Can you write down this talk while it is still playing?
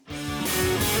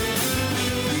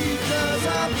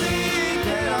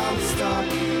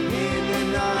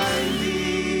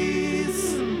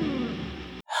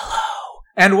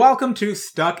And welcome to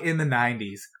Stuck in the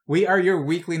 90s. We are your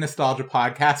weekly nostalgia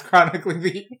podcast chronicling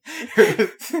the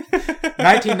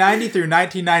 1990 through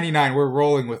 1999. We're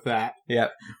rolling with that.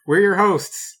 Yep. We're your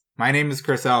hosts. My name is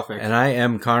Chris Elphick. And I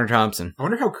am Connor Thompson. I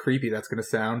wonder how creepy that's going to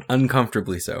sound.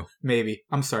 Uncomfortably so. Maybe.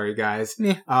 I'm sorry, guys.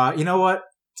 Yeah. You know what?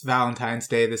 It's Valentine's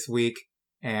Day this week,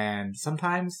 and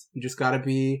sometimes you just gotta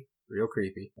be real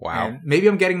creepy. Wow. And maybe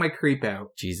I'm getting my creep out.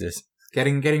 Jesus.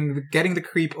 Getting the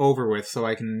creep over with so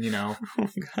I can, Oh my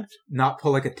God. not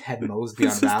pull like a Ted Mosby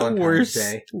on Valentine's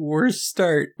Day. Worst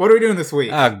start. What are we doing this week?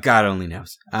 God only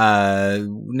knows.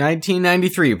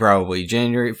 1993 probably.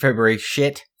 February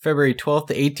 12th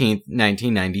to 18th,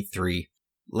 1993.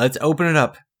 Let's open it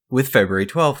up with February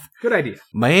 12th. Good idea.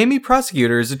 Miami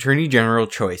prosecutor's attorney general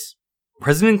choice.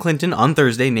 President Clinton on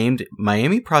Thursday named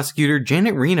Miami prosecutor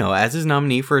Janet Reno as his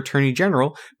nominee for attorney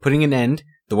general, putting an end,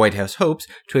 the White House hopes,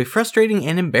 to a frustrating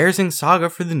and embarrassing saga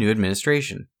for the new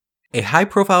administration. A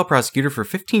high-profile prosecutor for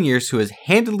 15 years who has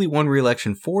handedly won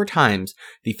re-election 4 times,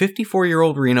 the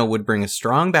 54-year-old Reno would bring a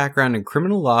strong background in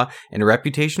criminal law and a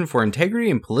reputation for integrity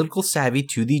and political savvy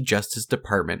to the Justice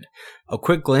Department. A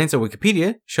quick glance at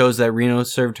Wikipedia shows that Reno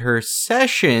served her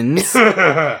sessions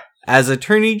as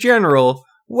attorney general,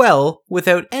 well,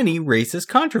 without any racist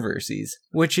controversies,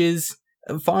 which is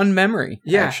a fond memory,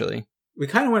 actually. We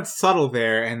kind of went subtle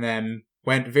there and then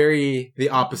went the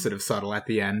opposite of subtle at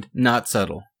the end. Not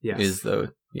subtle. Yes. It's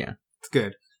good.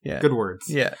 Yeah. Good words.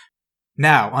 Yeah.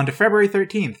 Now, on to February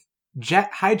 13th.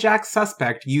 Jet hijack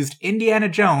suspect used Indiana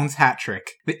Jones hat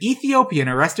trick. The Ethiopian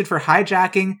arrested for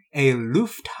hijacking a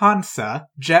Lufthansa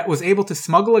jet was able to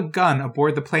smuggle a gun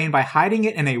aboard the plane by hiding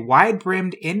it in a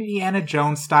wide-brimmed Indiana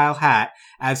Jones-style hat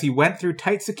as he went through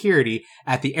tight security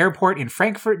at the airport in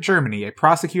Frankfurt, Germany, a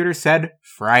prosecutor said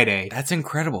Friday. That's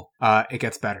incredible. It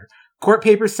gets better. Court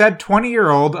papers said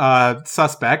 20-year-old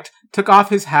suspect took off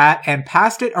his hat and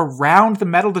passed it around the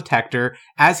metal detector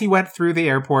as he went through the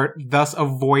airport, thus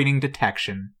avoiding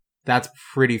detection. That's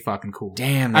pretty fucking cool.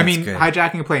 Damn, that's good.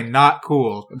 Hijacking a plane, not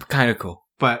cool. Kind of cool.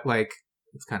 But,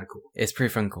 it's kind of cool. It's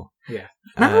pretty fun cool. Yeah.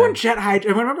 Remember when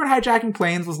hijacking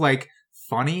planes was,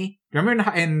 funny?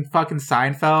 Remember in fucking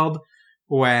Seinfeld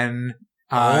when...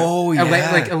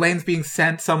 Elaine's being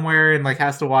sent somewhere and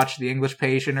has to watch The English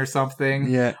Patient or something.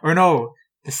 Yeah. Or no,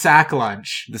 the sack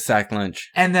lunch.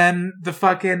 And then the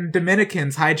fucking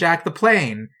Dominicans hijack the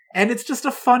plane. And it's just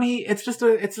a funny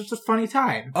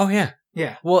time. Oh yeah.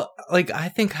 Yeah. Well, I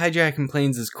think hijacking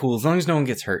planes is cool as long as no one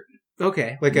gets hurt.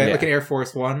 Okay. Like an Air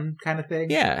Force One kind of thing?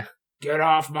 Yeah. Get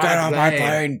off my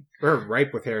plane. We're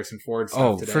ripe with Harrison Ford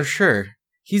stuff today. Oh, for sure.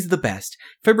 He's the best.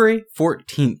 February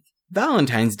 14th.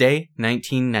 Valentine's Day,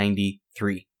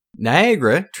 1993.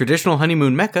 Niagara, traditional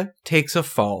honeymoon mecca, takes a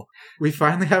fall. We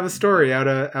finally have a story out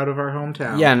of our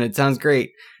hometown. Yeah, and it sounds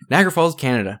great. Niagara Falls,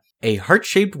 Canada. A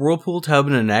heart-shaped whirlpool tub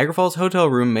in a Niagara Falls hotel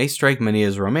room may strike many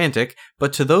as romantic,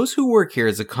 but to those who work here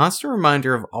is a constant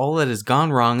reminder of all that has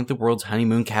gone wrong at the world's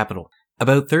honeymoon capital.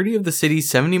 About 30 of the city's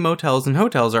 70 motels and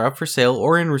hotels are up for sale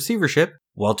or in receivership,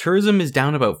 while tourism is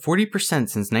down about 40%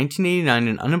 since 1989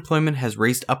 and unemployment has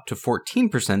raced up to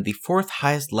 14%, the 4th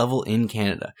highest level in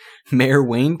Canada. Mayor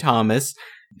Wayne Thomas,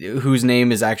 whose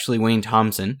name is actually Wayne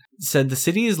Thompson, said the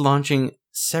city is launching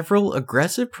several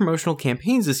aggressive promotional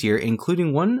campaigns this year,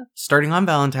 including one starting on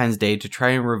Valentine's Day to try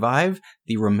and revive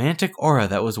the romantic aura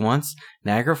that was once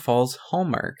Niagara Falls'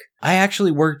 hallmark. I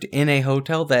actually worked in a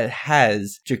hotel that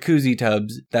has jacuzzi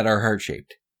tubs that are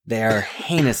heart-shaped. They are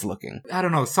heinous looking. I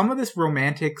don't know. Some of this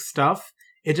romantic stuff,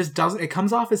 it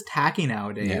comes off as tacky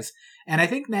nowadays. Yeah. And I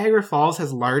think Niagara Falls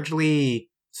has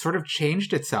largely sort of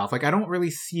changed itself. I don't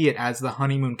really see it as the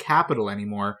honeymoon capital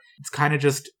anymore. It's kind of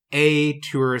just a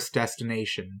tourist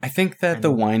destination. I think that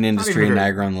the wine industry in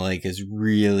Niagara-on-the-Lake has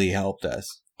really helped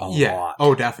us a lot.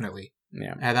 Oh, definitely.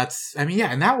 Yeah.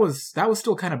 And that was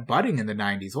still kind of budding in the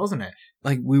 90s, wasn't it?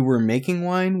 We were making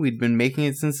wine. We'd been making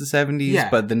it since the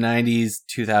 70s, but the 90s,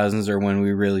 2000s are when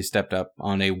we really stepped up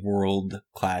on a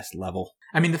world-class level.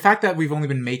 The fact that we've only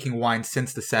been making wine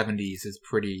since the 70s is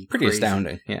pretty crazy.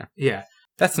 Astounding, yeah. Yeah.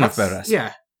 That's enough about us.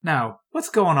 Yeah. Now, what's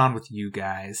going on with you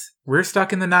guys? We're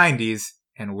stuck in the 90s,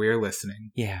 and we're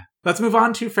listening. Yeah. Let's move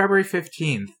on to February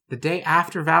 15th, the day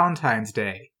after Valentine's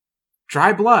Day.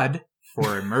 Dry blood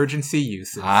for emergency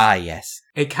uses. Ah, yes.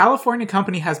 A California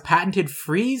company has patented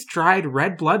freeze-dried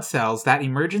red blood cells that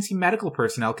emergency medical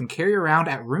personnel can carry around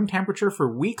at room temperature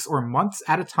for weeks or months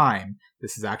at a time.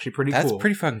 This is actually pretty cool. That's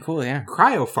pretty fucking cool, yeah.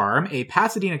 Cryofarm, a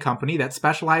Pasadena company that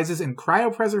specializes in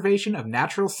cryopreservation of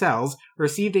natural cells,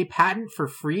 received a patent for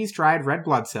freeze-dried red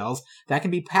blood cells that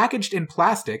can be packaged in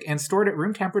plastic and stored at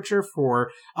room temperature for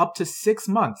up to 6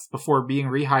 months before being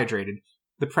rehydrated.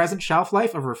 The present shelf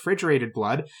life of refrigerated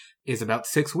blood is about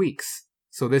 6 weeks.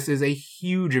 So this is a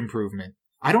huge improvement.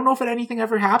 I don't know if anything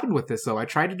ever happened with this, though. I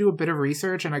tried to do a bit of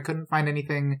research and I couldn't find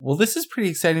anything. Well, this is pretty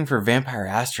exciting for vampire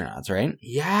astronauts, right?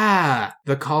 Yeah,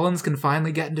 the Cullens can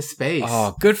finally get into space.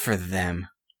 Oh, good for them.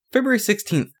 February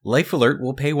 16th, Life Alert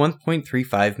will pay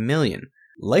 $1.35 million.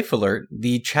 Life Alert,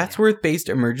 the Chatsworth-based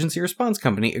emergency response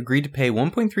company, agreed to pay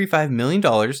 $1.35 million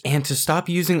and to stop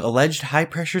using alleged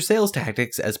high-pressure sales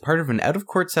tactics as part of an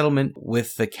out-of-court settlement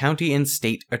with the county and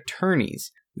state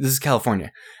attorneys. This is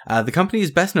California. The company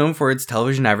is best known for its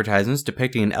television advertisements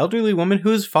depicting an elderly woman who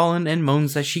has fallen and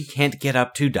moans that she can't get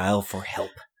up to dial for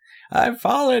help. I've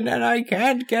fallen and I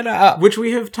can't get up. Which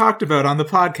we have talked about on the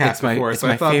podcast before, it's so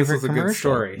my I thought favorite this was a commercial. good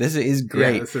story. This is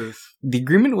great. Yeah, The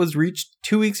agreement was reached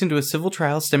 2 weeks into a civil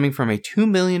trial stemming from a $2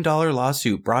 million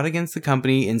lawsuit brought against the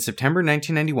company in September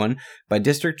 1991 by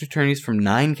district attorneys from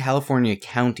 9 California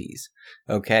counties.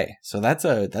 Okay, so that's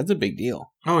a big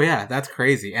deal. Oh yeah, that's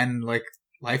crazy. And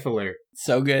Life Alert.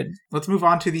 So good. Let's move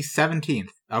on to the 17th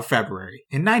of February.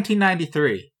 In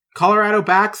 1993, Colorado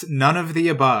backs none of the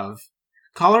above.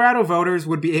 Colorado voters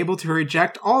would be able to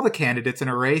reject all the candidates in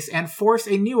a race and force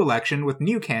a new election with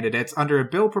new candidates under a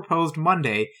bill proposed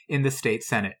Monday in the state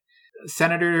Senate.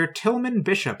 Senator Tillman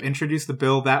Bishop introduced the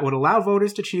bill that would allow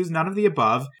voters to choose none of the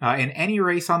above in any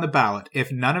race on the ballot.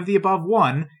 If none of the above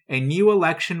won, a new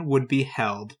election would be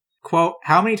held. Quote,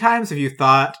 how many times have you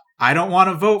thought, I don't want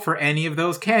to vote for any of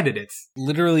those candidates?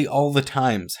 Literally all the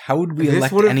times. How would we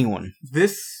elect anyone?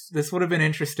 This would have been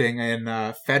interesting in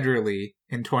federally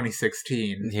in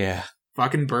 2016. Yeah.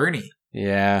 Fucking Bernie.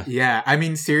 Yeah. Yeah. I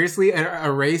mean, seriously,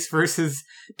 a race versus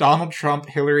Donald Trump,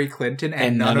 Hillary Clinton,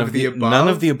 and none of the above. None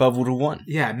of the above would have won.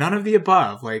 Yeah, none of the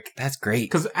above. That's great.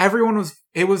 Because I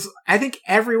think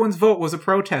everyone's vote was a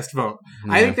protest vote.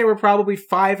 Yeah. I think there were probably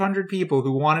 500 people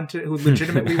who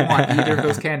legitimately want either of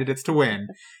those candidates to win.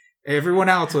 Everyone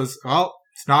else was, well,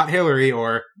 it's not Hillary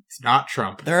or it's not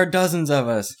Trump. There are dozens of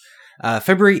us.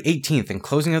 February 18th, and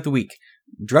closing out the week.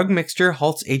 Drug mixture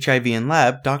halts HIV in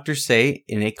lab, doctors say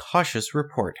in a cautious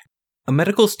report. A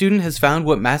medical student has found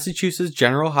what Massachusetts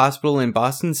General Hospital in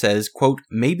Boston says, quote,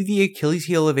 may be the Achilles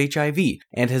heel of HIV,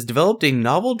 and has developed a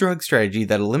novel drug strategy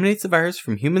that eliminates the virus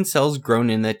from human cells grown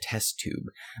in the test tube.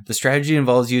 The strategy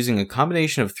involves using a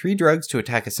combination of 3 drugs to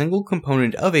attack a single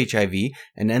component of HIV,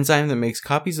 an enzyme that makes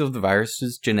copies of the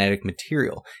virus's genetic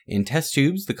material. In test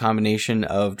tubes, the combination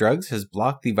of drugs has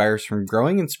blocked the virus from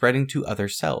growing and spreading to other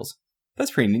cells. That's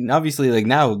pretty neat. Obviously,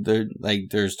 now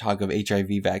there's talk of HIV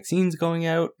vaccines going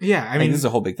out. Yeah, I mean, this is a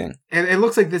whole big thing. It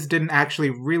looks like this didn't actually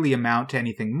really amount to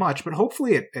anything much, but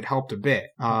hopefully it helped a bit.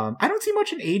 I don't see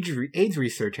much in AIDS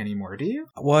research anymore, do you?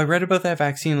 Well, I read about that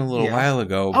vaccine a little while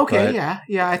ago. Okay,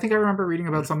 yeah. I think I remember reading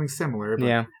about something similar. But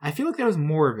yeah. I feel like there was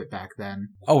more of it back then.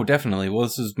 Oh, definitely. Well,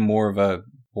 this is more of a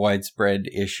widespread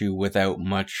issue without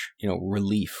much,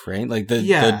 relief, right?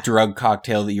 The drug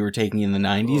cocktail that you were taking in the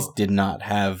 90s did not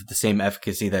have the same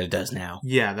efficacy that it does now.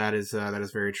 Yeah, that is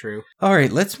very true. All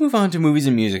right, let's move on to movies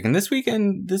and music. And this week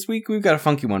we've got a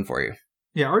funky one for you.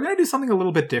 Yeah, we're going to do something a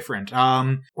little bit different.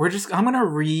 I'm going to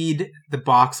read the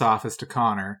box office to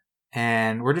Connor,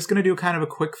 and we're just going to do kind of a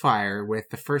quick fire with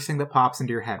the first thing that pops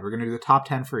into your head. We're going to do the top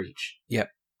 10 for each. Yep.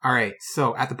 All right,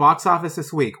 so at the box office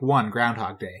this week, 1,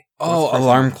 Groundhog Day. Oh,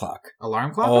 Alarm Clock.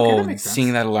 Alarm Clock? Oh, okay, that makes sense.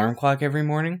 Seeing that alarm clock every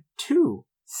morning? 2,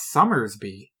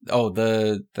 Summersby. Oh,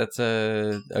 that's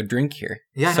a drink here.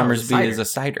 Yeah, Summersby is a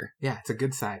cider. Yeah, it's a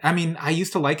good cider. I mean, I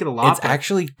used to like it a lot. It's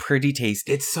actually pretty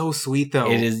tasty. It's so sweet, though.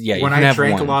 It is, yeah. When I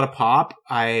drank a lot of pop,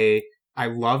 I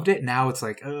loved it. Now it's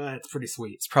it's pretty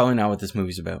sweet. It's probably not what this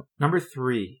movie's about. Number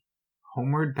 3.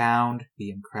 Homeward Bound, The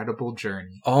Incredible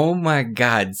Journey. Oh my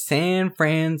god, San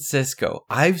Francisco.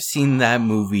 I've seen that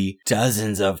movie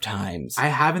dozens of times. I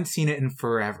haven't seen it in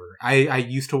forever. I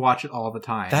used to watch it all the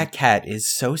time. That cat is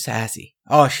so sassy.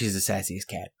 Oh, she's the sassiest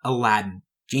cat. Aladdin.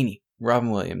 Genie. Robin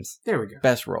Williams. There we go.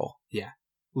 Best role. Yeah.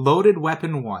 Loaded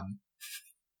Weapon 1.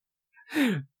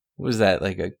 What was that,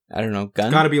 I don't know, gun?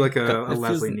 It's gotta be a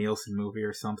Leslie Nielsen movie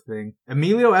or something.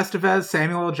 Emilio Estevez,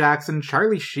 Samuel L. Jackson,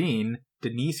 Charlie Sheen,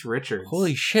 Denise Richards.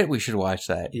 Holy shit, we should watch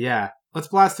that. Yeah. Let's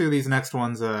blast through these next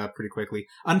ones pretty quickly.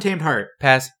 Untamed Heart.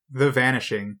 Pass. The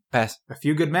Vanishing. Pass. A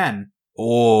Few Good Men.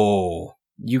 Oh,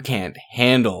 you can't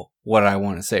handle what I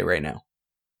want to say right now.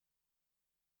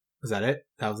 Is that it?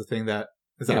 That was the thing that...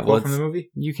 Is that a quote from the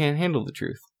movie? You can't handle the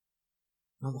truth.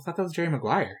 Oh, I thought that was Jerry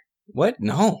Maguire. What?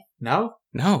 No. No?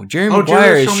 No, Jerry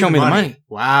Maguire is Show Me the Money.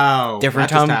 Wow. Different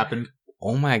that Tom. Just happened.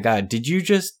 Oh my god, did you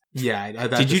just... Yeah,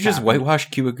 did you just whitewash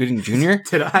Cuba Gooding Jr.?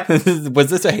 Did I? Was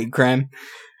this a hate crime?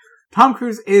 Tom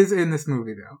Cruise is in this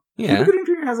movie, though. Yeah. Cuba Gooding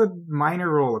Jr. Jr. has a minor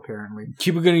role, apparently.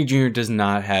 Cuba Gooding Jr. does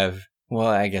not have... Well,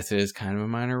 I guess it is kind of a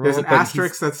minor role. There's an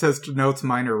asterisk that says denotes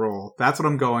minor role. That's what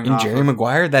I'm going in off Jerry of.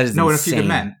 Maguire? That is insane. In A Few Good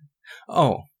Men.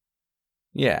 Oh.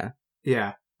 Yeah.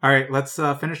 Yeah. All right, let's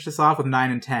finish this off with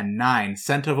 9 and 10. 9,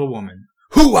 Scent of a Woman.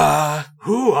 Hoo-ah!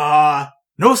 Hoo-ah!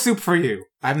 No soup for you.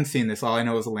 I haven't seen this. All I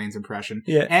know is Elaine's impression.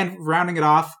 Yeah. And rounding it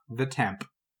off, The Temp.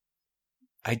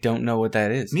 I don't know what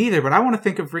that is. Me either, but I want to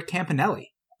think of Rick Campanelli.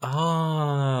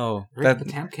 Oh. The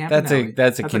Temp Campanelli.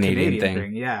 That's a Canadian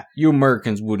thing. Yeah. You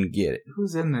Americans wouldn't get it.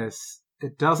 Who's in this?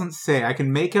 It doesn't say. I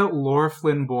can make out Laura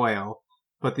Flynn Boyle,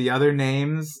 but the other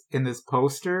names in this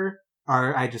poster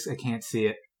are... I can't see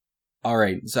it. All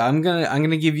right, so I'm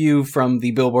gonna give you from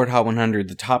the Billboard Hot 100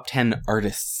 the top 10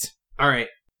 artists. All right.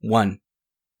 1,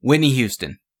 Whitney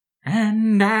Houston.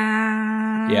 And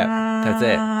I... Yeah, that's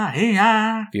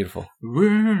it. Beautiful.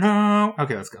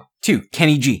 Okay, let's go. 2,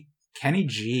 Kenny G. Kenny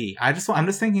G. I'm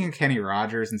just thinking of Kenny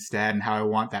Rogers instead, and how I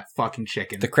want that fucking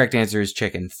chicken. The correct answer is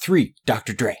chicken. 3,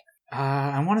 Dr. Dre.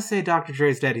 I want to say Dr.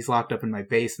 Dre's dead. He's locked up in my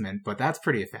basement, but that's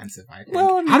pretty offensive, I think.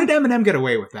 Well, I mean, how did Eminem get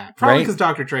away with that? Probably right? because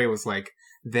Dr. Dre was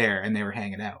there and they were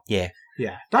hanging out. Yeah.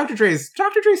 Yeah. Dr. Dre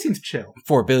seems chill.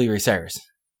 4, Billy Ray Cyrus.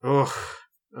 Ugh.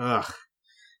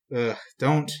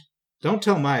 Don't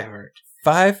tell my heart.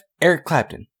 5, Eric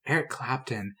Clapton. Eric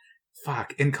Clapton.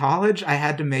 Fuck. In college, I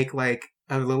had to make a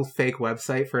little fake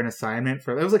website for an assignment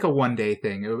it was a one-day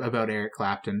thing about Eric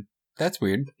Clapton. That's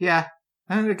weird. Yeah.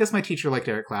 I guess my teacher liked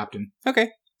Eric Clapton. Okay.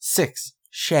 6,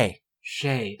 Shay.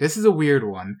 Shay. This is a weird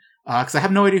one. Because I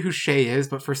have no idea who Shay is,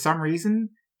 but for some reason,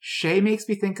 Shay makes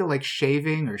me think of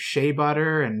shaving or shea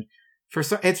butter, and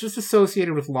it's just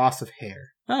associated with loss of hair.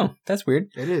 Oh, that's weird.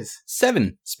 It is.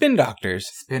 7, Spin Doctors.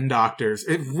 Spin Doctors.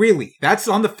 Really? That's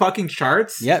on the fucking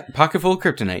charts? Yep, pocket full of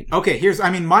kryptonite. Okay,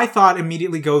 my thought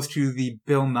immediately goes to the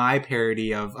Bill Nye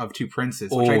parody of Two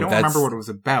Princes, which I don't remember what it was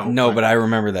about. No, but I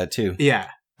remember that too. Yeah.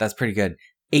 That's pretty good.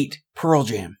 8, Pearl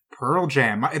Jam. Pearl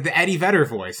Jam. The Eddie Vedder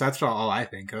voice. That's all I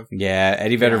think of. Yeah,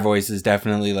 Eddie Vedder voice is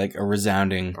definitely a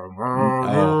resounding...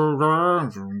 Oh.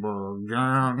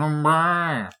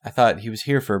 I thought he was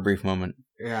here for a brief moment.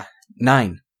 Yeah.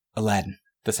 9, Aladdin.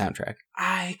 The soundtrack.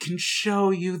 I can show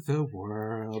you the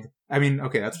world.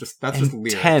 Okay, that's just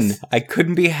lyrics. 10, I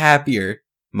couldn't be happier.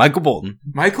 Michael Bolton.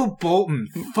 Michael Bolton.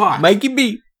 Fuck. Mikey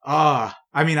B. I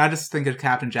just think of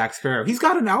Captain Jack Sparrow. He's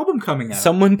got an album coming out.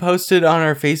 Someone posted on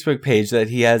our Facebook page that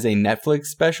he has a Netflix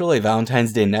special, a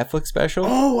Valentine's Day Netflix special.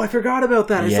 Oh, I forgot about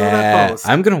that. I saw that post.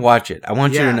 I'm going to watch it. I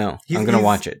want you to know. I'm going to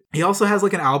watch it. He also has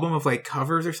an album of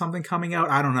covers or something coming out.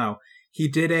 I don't know. He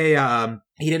did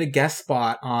a guest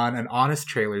spot on an Honest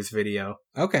Trailers video.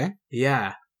 Okay.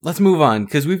 Yeah. Let's move on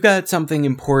because we've got something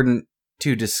important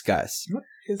to discuss.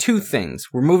 Two things.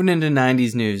 We're moving into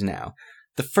 90s news now.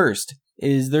 The first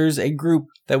is there's a group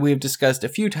that we have discussed a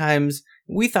few times.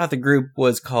 We thought the group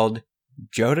was called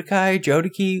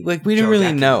Jodeci? We didn't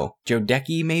really know.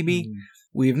 Jodeci, maybe?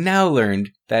 We've now learned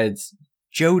that it's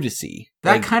Jodeci.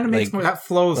 That kind of makes more, that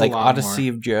flows a lot more. Odyssey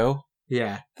of Joe?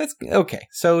 Yeah. That's okay.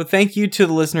 So thank you to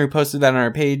the listener who posted that on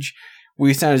our page.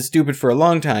 We sounded stupid for a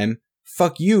long time.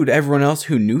 Fuck you to everyone else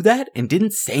who knew that and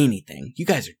didn't say anything. You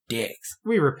guys are dicks.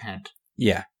 We repent.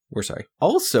 Yeah. We're sorry.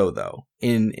 Also, though,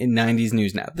 in 90s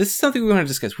news now, this is something we want to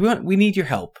discuss. We need your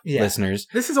help, listeners.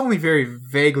 This is only very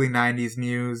vaguely 90s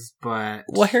news, but...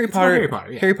 Well, Harry Potter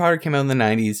came out in the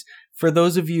 90s. For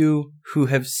those of you who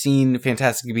have seen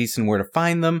Fantastic Beasts and where to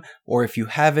find them, or if you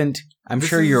haven't, I'm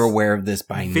sure you're aware of this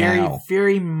by now. Very,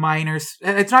 very minor...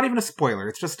 It's not even a spoiler.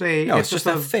 It's just a... No, it's just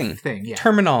a thing. Yeah.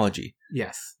 Terminology.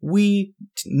 Yes. We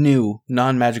knew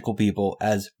non-magical people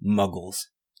as muggles.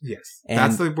 Yes,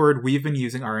 that's the word we've been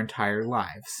using our entire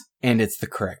lives. And it's the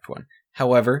correct one.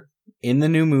 However, in the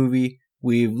new movie,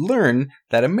 we've learned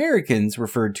that Americans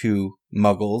referred to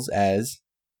muggles as...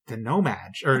 the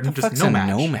no-maj, or just no-maj.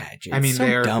 No-maj.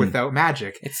 They're dumb. Without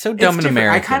magic. It's so dumb in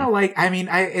America. I kind of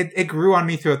it grew on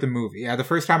me throughout the movie. Yeah, the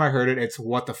first time I heard it, it's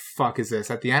what the fuck is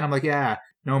this? At the end, I'm like, yeah,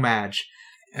 no-maj.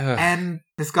 And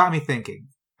this got me thinking.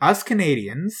 Us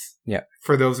Canadians,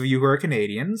 for those of you who are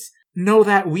Canadians, know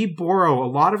that we borrow a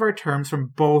lot of our terms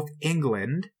from both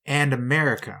England and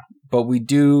America. But we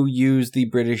do use the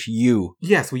British you.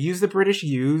 Yes, we use the British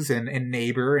yous and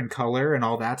neighbor and color and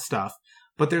all that stuff.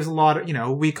 But there's a lot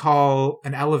of, we call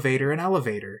an elevator,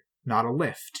 not a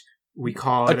lift. We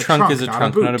call it a trunk is a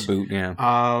trunk, not a boot. Yeah.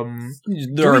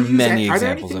 There are many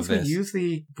examples of this. We use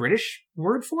the British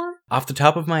word for? Off the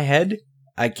top of my head,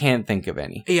 I can't think of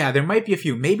any. Yeah, there might be a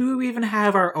few. Maybe we even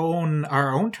have our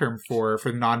own term for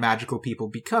non-magical people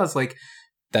because,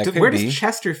 where does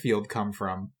Chesterfield come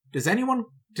from? Does anyone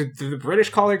Do the British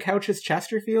call their couches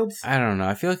Chesterfields? I don't know.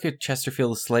 I feel like a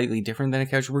Chesterfield is slightly different than a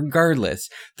couch. Regardless,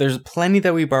 there's plenty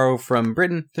that we borrow from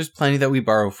Britain. There's plenty that we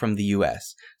borrow from the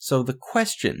US. So the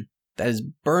question that is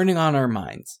burning on our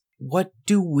minds, what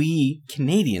do we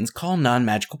Canadians call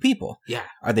non-magical people? Yeah.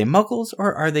 Are they muggles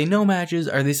or are they no-mages?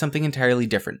 Are they something entirely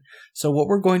different? So what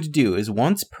we're going to do is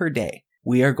once per day,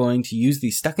 we are going to use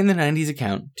the Stuck in the 90s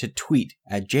account to tweet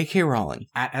at JK Rowling.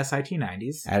 At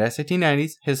SIT90s. At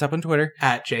SIT90s. Hit us up on Twitter.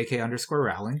 At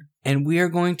JK_Rowling. And we are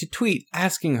going to tweet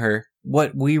asking her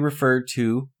what we refer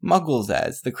to muggles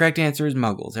as. The correct answer is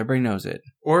muggles. Everybody knows it.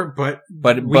 But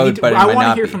I want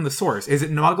to hear from the source. Is it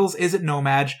muggles? Is it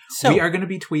no-maj? So, we are going to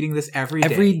be tweeting this every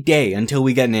day. Every day until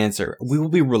we get an answer. We will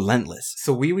be relentless.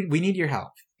 So we need your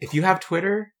help. If you have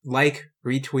Twitter, like,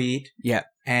 retweet. Yeah.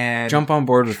 And jump on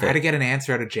board with try it. to get an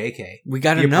answer out of JK. We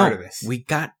got to know. Part of this. We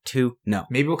got to know.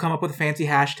 Maybe we'll come up with a fancy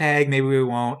hashtag. Maybe we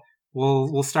won't.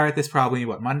 We'll start this probably,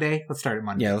 Monday? Let's start it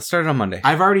Monday. Yeah, let's start it on Monday.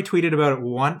 I've already tweeted about it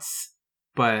once,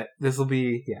 but this will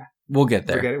be, We'll get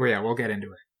there. We'll get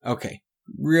into it. Okay.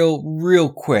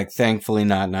 Real quick, thankfully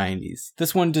not 90s.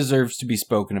 This one deserves to be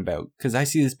spoken about, because I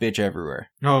see this bitch everywhere.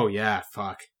 Oh, yeah,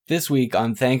 fuck. This week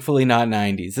on Thankfully Not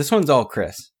 90s. This one's all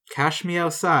Chris. Cash me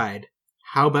outside.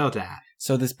 How about that?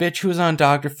 So this bitch who was on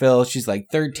Dr. Phil, she's like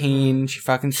 13, she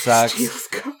fucking sucks.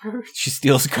 She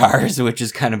steals cars, which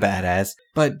is kind of badass.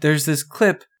 But there's this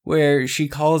clip where she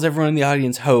calls everyone in the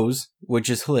audience hoes, which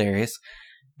is hilarious.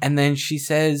 And then she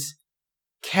says,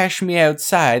 cash me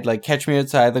outside, like catch me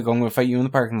outside, like I'm going to fight you in the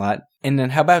parking lot. And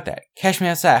then how about that? Cash me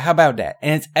outside, how about that?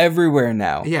 And it's everywhere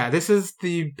now. Yeah, this is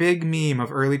the big meme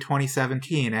of early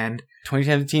 2017, and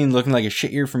 2017 looking like a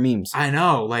shit year for memes. I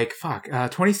know, like, fuck.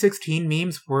 2016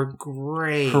 memes were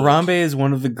great. Harambe is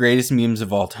one of the greatest memes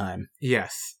of all time.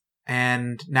 Yes.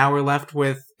 And now we're left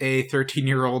with a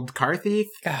 13-year-old car thief.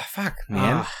 Ah, fuck,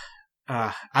 man.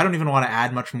 I don't even want to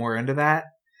add much more into that.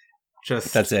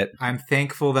 Just that's it. I'm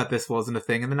thankful that this wasn't a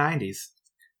thing in the 90s.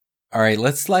 All right,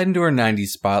 let's slide into our 90s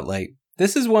spotlight.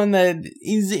 This is one that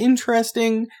is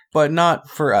interesting, but not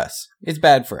for us. It's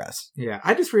bad for us. Yeah,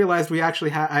 I just realized we actually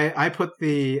had. I put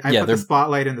the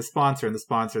spotlight in the sponsor and the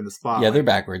sponsor in the spotlight. Yeah, they're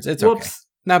backwards. It's Whoops. Okay.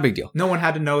 Not a big deal. No one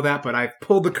had to know that, but I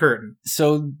pulled the curtain.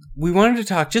 So we wanted to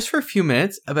talk just for a few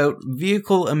minutes about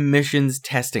vehicle emissions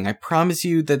testing. I promise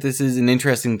you that this is an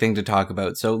interesting thing to talk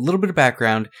about. So a little bit of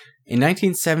background. In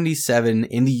 1977,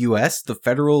 in the U.S., the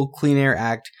Federal Clean Air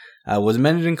Act was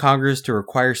amended in Congress to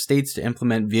require states to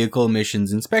implement vehicle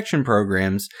emissions inspection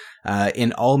programs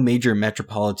in all major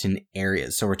metropolitan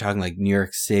areas. So we're talking like New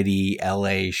York City,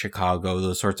 L.A., Chicago,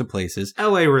 those sorts of places.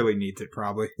 L.A. really needs it,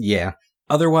 probably. Yeah.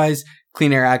 Otherwise,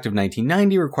 Clean Air Act of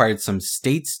 1990 required some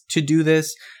states to do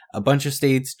this. A bunch of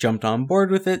states jumped on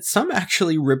board with it. Some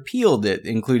actually repealed it,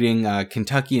 including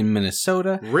Kentucky and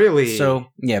Minnesota. Really? So,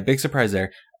 yeah, big surprise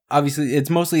there. Obviously, it's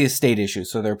mostly a state issue.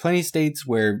 So there are plenty of states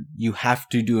where you have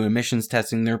to do emissions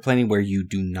testing. There are plenty where you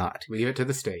do not. Leave it to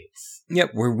the states.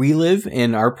 Yep, where we live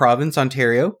in our province,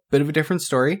 Ontario, bit of a different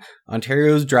story.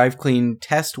 Ontario's Drive Clean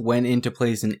test went into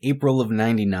place in April of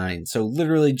 99. So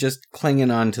literally just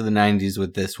clinging on to the 90s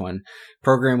with this one.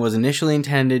 Program was initially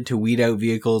intended to weed out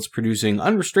vehicles producing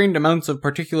unrestrained amounts of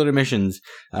particulate emissions,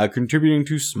 contributing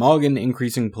to smog and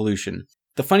increasing pollution.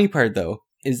 The funny part, though,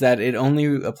 is that it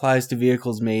only applies to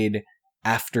vehicles made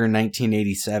after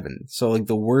 1987. So, like,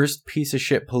 the worst piece of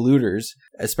shit polluters,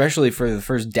 especially for the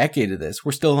first decade of this,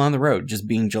 were still on the road, just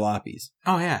being jalopies.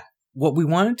 Oh, yeah. What we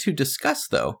wanted to discuss,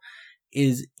 though,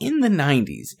 is in the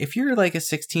 90s, if you're like a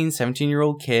 16,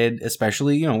 17-year-old kid,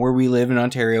 especially, where we live in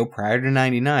Ontario prior to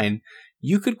 99,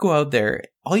 you could go out there,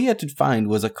 all you had to find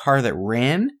was a car that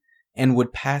ran and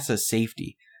would pass a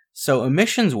safety. So,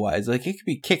 emissions-wise, like, it could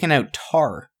be kicking out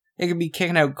tar. It could be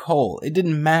kicking out coal. It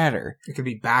didn't matter. It could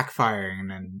be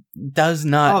backfiring and does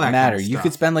not matter. Kind of you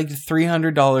could spend like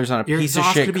 $300 on a Your piece of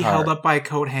exhaust shit could be car. held up by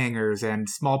coat hangers and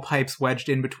small pipes wedged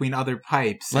in between other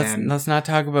pipes. Let's not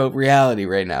talk about reality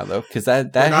right now, though, because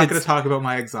that we're not going to talk about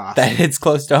my exhaust. That hits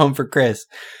close to home for Chris.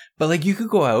 But like, you could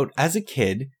go out as a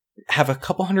kid, have a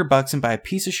couple $100 and buy a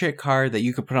piece of shit car that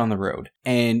you could put on the road,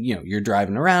 and you're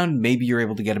driving around. Maybe you're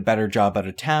able to get a better job out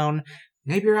of town.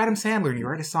 Maybe you're Adam Sandler and you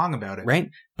write a song about it. Right?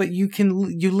 But you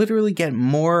literally get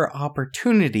more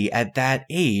opportunity at that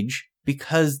age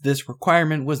because this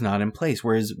requirement was not in place.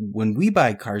 Whereas when we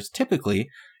buy cars, typically,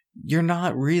 you're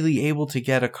not really able to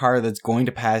get a car that's going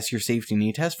to pass your safety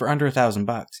need test for under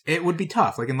 $1,000. It would be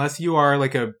tough. Like, unless you are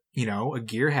like a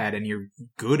gearhead and you're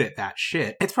good at that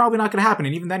shit, it's probably not going to happen.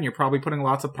 And even then, you're probably putting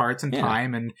lots of parts and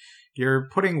time, and you're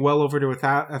putting well over to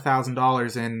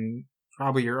 $1,000 in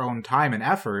probably your own time and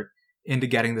effort into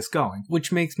getting this going.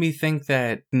 Which makes me think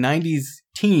that 90s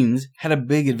teens had a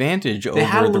big advantage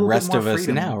over the rest of us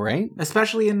now, right?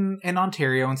 Especially in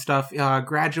Ontario and stuff.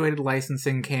 Graduated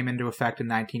licensing came into effect in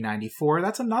 1994.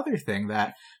 That's another thing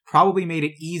that probably made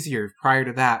it easier prior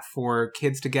to that for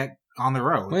kids to get on the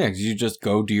road. Well, yeah, because you just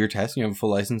go do your test, and you have a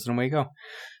full license, and away you go.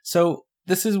 So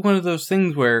this is one of those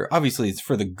things where, obviously, it's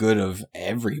for the good of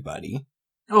everybody.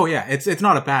 Oh, yeah. It's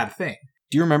not a bad thing.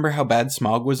 Do you remember how bad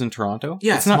smog was in Toronto?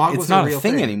 Yeah, it's not a real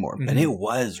thing anymore, but it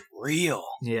was real.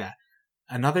 Yeah.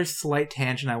 Another slight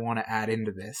tangent I want to add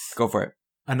into this. Go for it.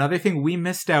 Another thing we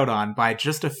missed out on by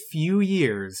just a few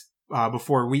years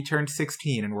before we turned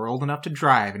 16 and were old enough to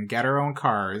drive and get our own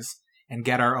cars and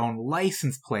get our own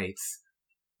license plates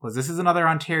was, this is another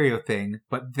Ontario thing,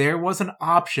 but there was an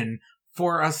option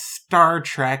for a Star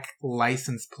Trek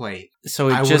license plate. So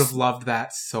I would have loved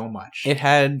that so much. It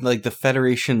had like the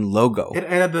Federation logo. It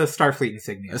had the Starfleet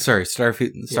insignia. Sorry,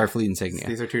 Starfleet insignia.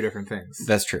 These are two different things.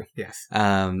 That's true. Yes.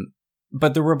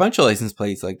 But there were a bunch of license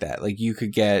plates like that. Like you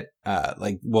could get,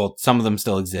 some of them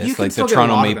still exist. Like the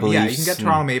Toronto Maple Leafs. Yeah, you can get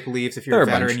Toronto Maple Leafs. If you're a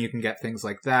veteran, you can get things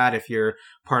like that. If you're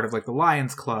part of like the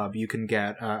Lions Club, you can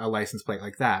get a license plate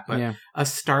like that. But a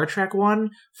Star Trek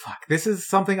one, this is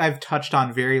something I've touched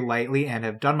on very lightly and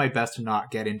have done my best to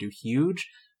not get into huge.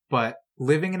 But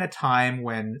living in a time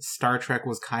when Star Trek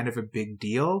was kind of a big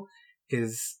deal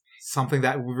is something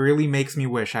that really makes me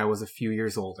wish I was a few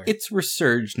years older. It's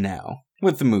resurged now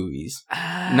with the movies.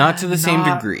 Not to the same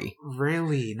degree.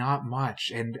 Really, not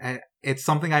much. And it's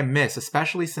something I miss,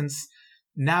 especially since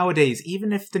nowadays,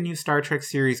 even if the new Star Trek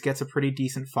series gets a pretty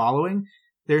decent following,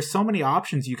 there's so many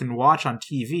options you can watch on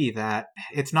TV that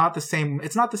it's not the same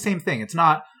thing. It's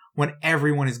not when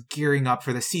everyone is gearing up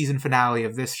for the season finale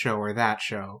of this show or that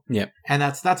show. Yep. And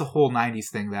that's a whole 90s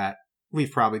thing that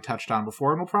we've probably touched on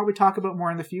before and we'll probably talk about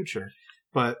more in the future.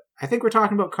 But I think we're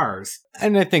talking about cars.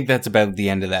 And I think that's about the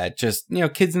end of that. Just,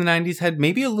 kids in the 90s had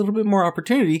maybe a little bit more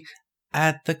opportunity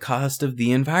at the cost of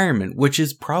the environment, which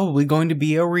is probably going to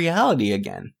be a reality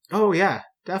again. Oh, yeah,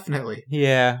 definitely.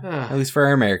 Yeah, at least for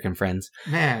our American friends.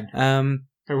 Man,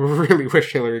 I really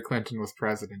wish Hillary Clinton was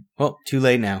president. Well, too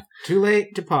late now. Too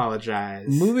late to apologize.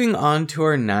 Moving on to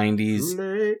our 90s. Too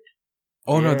late.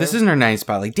 Oh, no, this isn't our 90s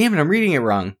spotlight. Damn it, I'm reading it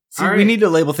wrong. See, we need to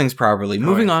label things properly.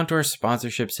 Moving on to our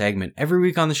sponsorship segment. Every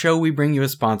week on the show, we bring you a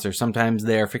sponsor. Sometimes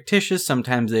they are fictitious,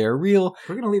 sometimes they are real.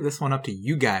 We're going to leave this one up to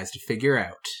you guys to figure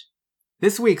out.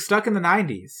 This week, Stuck in the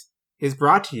 90s is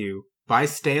brought to you by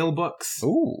Stale Books.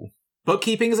 Ooh.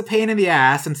 Bookkeeping is a pain in the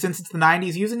ass, and since it's the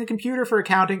 90s, using a computer for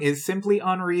accounting is simply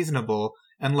unreasonable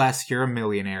unless you're a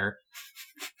millionaire.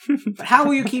 But how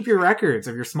will you keep your records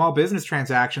of your small business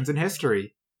transactions in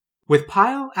history? With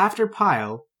pile after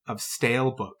pile of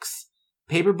stale books.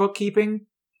 Paper bookkeeping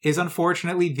is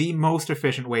unfortunately the most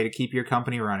efficient way to keep your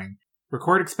company running.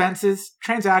 Record expenses,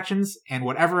 transactions, and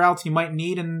whatever else you might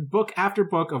need in book after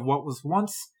book of what was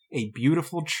once a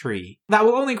beautiful tree. That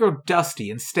will only grow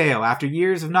dusty and stale after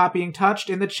years of not being touched,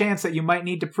 in the chance that you might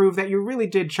need to prove that you really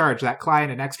did charge that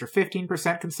client an extra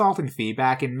 15% consulting fee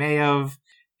back in May of...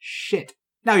 shit.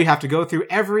 Now you have to go through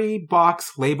every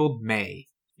box labeled May.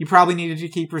 You probably needed to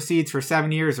keep receipts for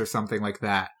 7 years or something like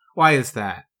that. Why is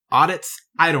that? Audits?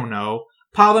 I don't know.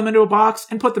 Pile them into a box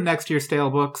and put them next to your stale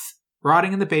books,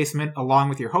 rotting in the basement along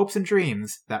with your hopes and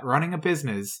dreams that running a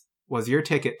business was your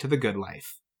ticket to the good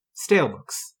life. Stale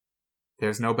books.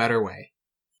 There's no better way.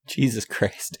 Jesus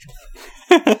Christ.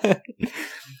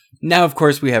 Now, of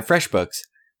course, we have FreshBooks,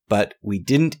 but we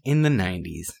didn't in the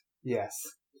 90s. Yes.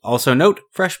 Also note,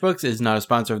 FreshBooks is not a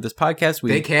sponsor of this podcast.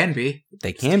 They can be.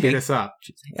 They can be. Hit us up.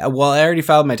 Well, I already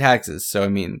filed my taxes, so I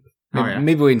mean,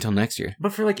 maybe wait until next year.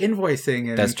 But for like invoicing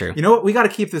and... That's true. You know what? We gotta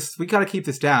keep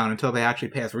this down until they actually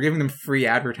pay us. We're giving them free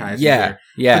advertising.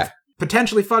 Yeah.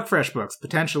 Potentially fuck FreshBooks.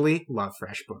 Potentially love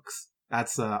FreshBooks.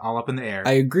 That's all up in the air.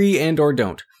 I agree and or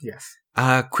don't. Yes.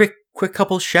 Quick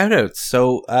couple shout outs.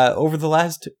 So, over the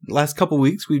last couple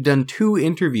weeks, we've done 2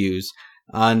 interviews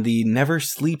on the Never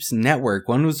Sleeps Network.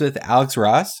 One was with Alex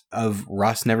Ross of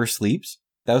Ross Never Sleeps.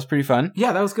 That was pretty fun.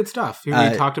 Yeah, that was good stuff. We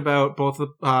talked about both the,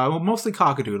 mostly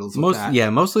cockadoodles.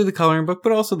 Mostly the coloring book,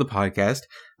 but also the podcast.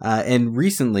 And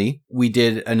recently we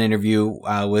did an interview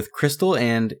with Crystal,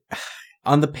 and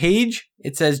on the page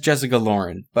it says Jessica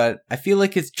Lauren, but I feel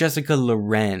like it's Jessica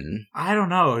Loren. I don't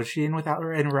know. Is she in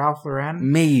Ralph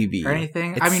Lauren? Maybe. Or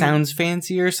anything? It sounds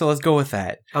fancier, so let's go with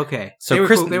that. Okay. So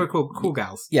they were cool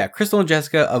gals. Yeah, Crystal and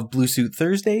Jessica of Blue Suit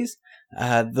Thursdays.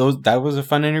 That was a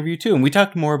fun interview too, and we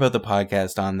talked more about the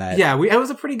podcast on that. Yeah, it was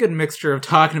a pretty good mixture of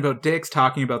talking about dicks,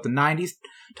 talking about the 90s,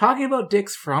 talking about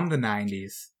dicks from the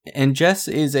 90s. And Jess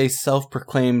is a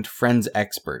self-proclaimed Friends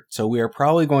expert, so we are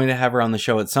probably going to have her on the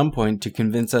show at some point to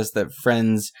convince us that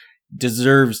Friends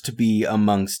deserves to be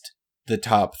amongst the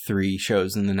top 3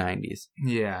 shows in the 90s.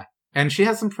 Yeah. And she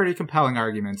has some pretty compelling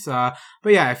arguments. But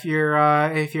yeah, if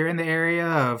you're in the area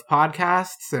of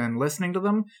podcasts and listening to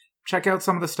them, check out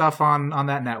some of the stuff on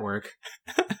that network.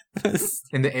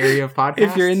 In the area of podcasts.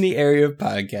 If you're in the area of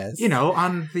podcasts. You know,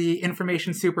 on the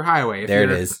information superhighway. There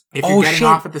it is. If you're getting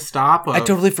off at the stop of... I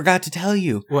totally forgot to tell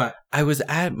you. What? I was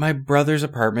at my brother's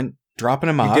apartment, dropping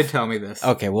him off. You did tell me this.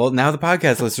 Okay, well, now the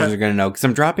podcast listeners are going to know, because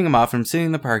I'm dropping him off, I'm sitting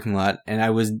in the parking lot, and I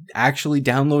was actually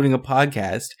downloading a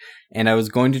podcast, and I was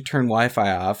going to turn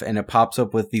Wi-Fi off, and it pops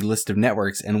up with the list of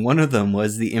networks, and one of them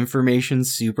was the Information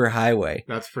Superhighway.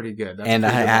 That's pretty good. That's and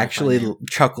pretty I good actually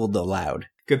chuckled aloud.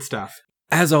 Good stuff.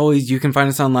 As always, you can find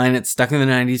us online at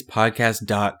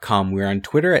stuckinthe90spodcast.com. We're on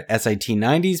Twitter at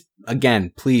SIT90s.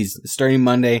 Again, please, starting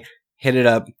Monday, hit it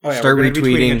up. Oh, yeah, start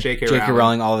retweeting JK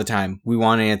Rowling all the time. We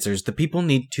want answers. The people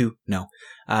need to know.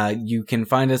 You can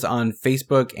find us on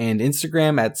Facebook and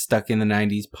Instagram at Stuck in the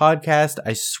 90s Podcast.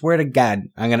 I swear to God,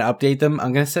 I'm going to update them.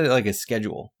 I'm going to set it like a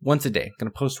schedule. Once a day. I'm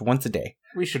going to post once a day.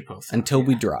 We should post until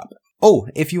we drop. Oh,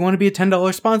 if you want to be a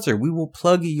 $10 sponsor, we will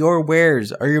plug your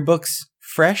wares. Are your books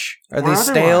fresh? Are they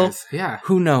stale? Yeah.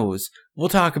 Who knows? We'll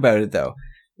talk about it, though.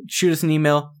 Shoot us an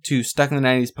email to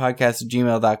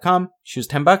stuckinthe90spodcast@gmail.com. Shoot us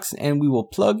 $10 and we will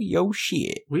plug your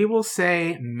shit. We will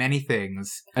say many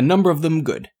things. A number of them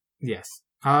good. Yes.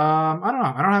 I don't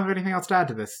know. I don't have anything else to add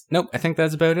to this. Nope, I think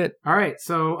that's about it. All right,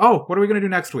 so... what are we going to do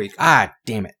next week? Ah,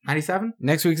 damn it. 97?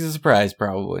 Next week's a surprise,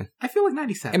 probably. I feel like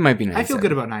 97. It might be 97. I feel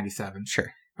good about 97.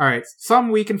 Sure. All right,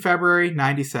 some week in February,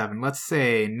 97. Let's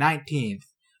say 19th,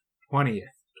 20th,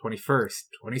 21st,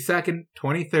 22nd,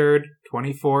 23rd,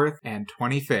 24th, and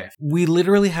 25th. We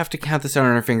literally have to count this out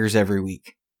on our fingers every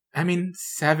week. I mean,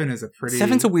 7 is a pretty...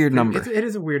 7's a weird number. It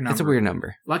is a weird number. It's a weird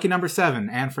number. Lucky number 7.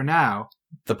 And for now...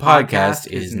 The podcast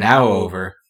is now over.